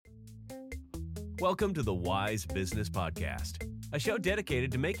Welcome to the Wise Business Podcast, a show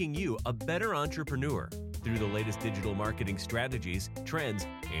dedicated to making you a better entrepreneur through the latest digital marketing strategies, trends,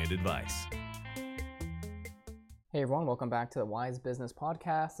 and advice. Hey everyone, welcome back to the Wise Business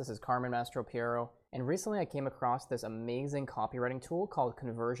Podcast. This is Carmen Mastropiero, and recently I came across this amazing copywriting tool called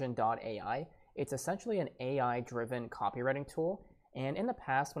Conversion.ai. It's essentially an AI-driven copywriting tool, and in the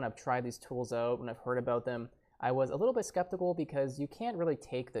past when I've tried these tools out, when I've heard about them, I was a little bit skeptical because you can't really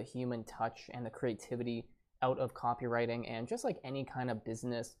take the human touch and the creativity out of copywriting, and just like any kind of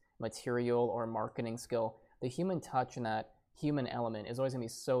business material or marketing skill, the human touch and that human element is always going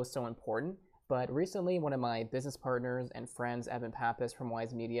to be so important. But recently, one of my business partners and friends, Evan Pappas from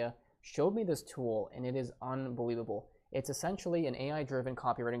Wise Media, showed me this tool, and it is unbelievable. It's essentially an AI-driven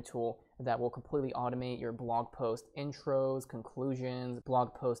copywriting tool that will completely automate your blog post intros, conclusions,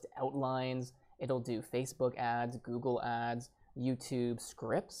 blog post outlines. It'll do Facebook ads, Google ads, YouTube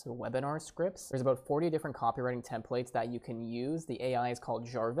scripts, webinar scripts. There's about 40 different copywriting templates that you can use. The AI is called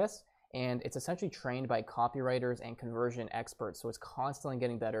Jarvis, and it's essentially trained by copywriters and conversion experts, so it's constantly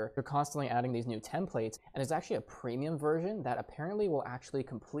getting better. They're constantly adding these new templates, and there's actually a premium version that apparently will actually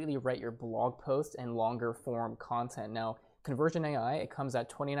completely write your blog posts and longer form content. Now, Conversion.ai, it comes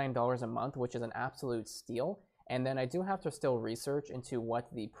at $29 a month, which is an absolute steal. And then I do have to still research into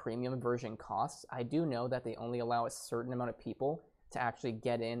what the premium version costs. I do know that they only allow a certain amount of people to actually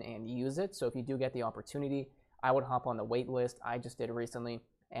get in and use it. So if you do get the opportunity, I would hop on the wait list. I just did recently,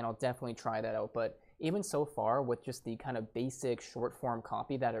 and I'll definitely try that out. But even so far, with just the kind of basic short form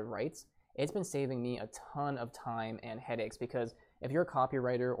copy that it writes, it's been saving me a ton of time and headaches, because if you're a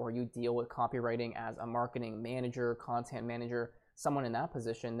copywriter or you deal with copywriting as a marketing manager, content manager, someone in that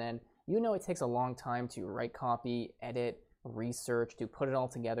position, then you know it takes a long time to write copy, edit, research, to put it all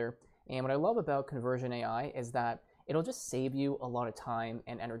together. And what I love about Conversion AI is that it'll just save you a lot of time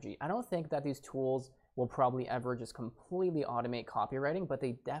and energy. I don't think that these tools will probably ever just completely automate copywriting, but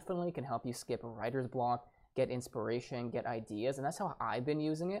they definitely can help you skip writer's block, get inspiration, get ideas, and that's how I've been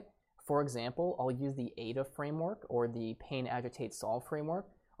using it. For example, I'll use the AIDA framework or the Pain, Agitate, Solve framework.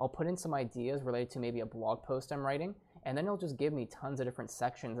 I'll put in some ideas related to maybe a blog post I'm writing, and then it'll just give me tons of different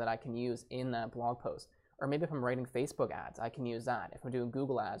sections that I can use in that blog post. Or maybe if I'm writing Facebook ads, I can use that. If I'm doing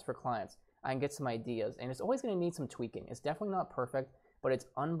Google ads for clients, I can get some ideas. And it's always going to need some tweaking. It's definitely not perfect, but it's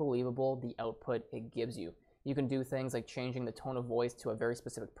unbelievable the output it gives you. You can do things like changing the tone of voice to a very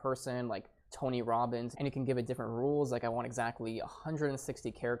specific person, like Tony Robbins, and you can give it different rules, like I want exactly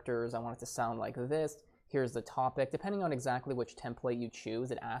 160 characters, I want it to sound like this, here's the topic. Depending on exactly which template you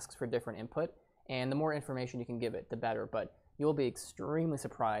choose, it asks for different input. And the more information you can give it, the better. But you'll be extremely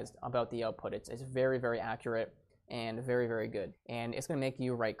surprised about the output. It's very, very accurate and very, very good. And it's going to make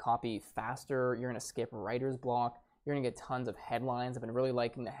you write copy faster. You're going to skip writer's block. You're going to get tons of headlines. I've been really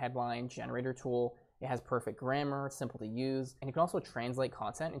liking the headline generator tool. It has perfect grammar. It's simple to use. And you can also translate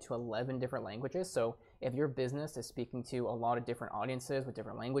content into 11 different languages. So if your business is speaking to a lot of different audiences with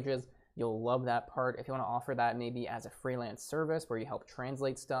different languages, you'll love that part. If you want to offer that maybe as a freelance service where you help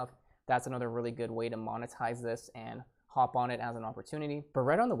translate stuff, that's another really good way to monetize this and hop on it as an opportunity. But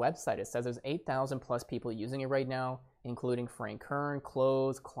right on the website, it says there's 8,000 plus people using it right now, including Frank Kern,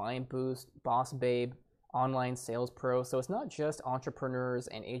 Close, Client Boost, Boss Babe, Online Sales Pro. So it's not just entrepreneurs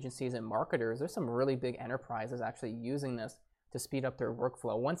and agencies and marketers. There's some really big enterprises actually using this to speed up their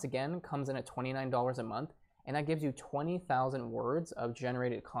workflow. Once again, comes in at $29 a month, and that gives you 20,000 words of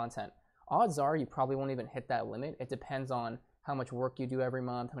generated content. Odds are you probably won't even hit that limit. It depends on how much work you do every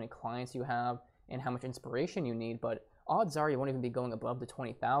month, how many clients you have, and how much inspiration you need, but odds are you won't even be going above the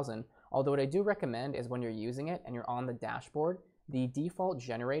 20,000. Although what I do recommend is when you're using it and you're on the dashboard, the default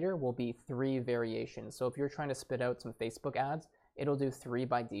generator will be 3 variations. So if you're trying to spit out some Facebook ads, it'll do 3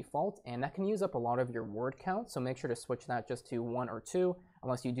 by default, and that can use up a lot of your word count, so make sure to switch that just to 1 or 2,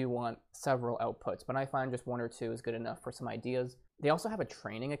 unless you do want several outputs. But I find just 1 or 2 is good enough for some ideas. They also have a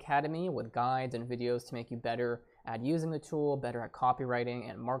training academy with guides and videos to make you better at using the tool, better at copywriting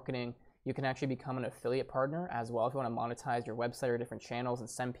and marketing. You can actually become an affiliate partner as well if you want to monetize your website or different channels and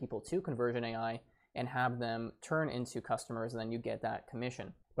send people to Conversion AI and have them turn into customers, and then you get that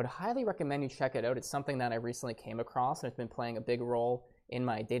commission. But I highly recommend you check it out. It's something that I recently came across, and it's been playing a big role in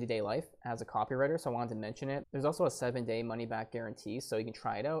my day-to-day life as a copywriter, so I wanted to mention it. There's also a 7-day money-back guarantee, so you can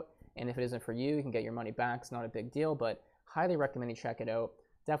try it out, and if it isn't for you, you can get your money back. It's not a big deal, but highly recommend you check it out.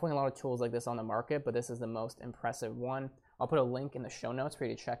 Definitely a lot of tools like this on the market, but this is the most impressive one. I'll put a link in the show notes for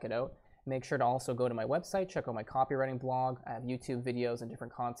you to check it out. Make sure to also go to my website, check out my copywriting blog. I have YouTube videos and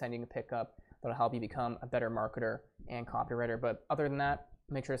different content you can pick up that'll help you become a better marketer and copywriter. But other than that,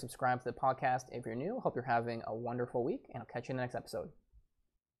 make sure to subscribe to the podcast if you're new. Hope you're having a wonderful week, and I'll catch you in the next episode.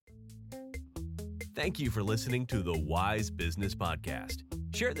 Thank you for listening to the Wise Business Podcast.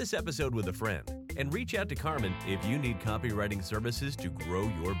 Share this episode with a friend and reach out to Carmen if you need copywriting services to grow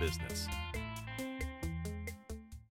your business.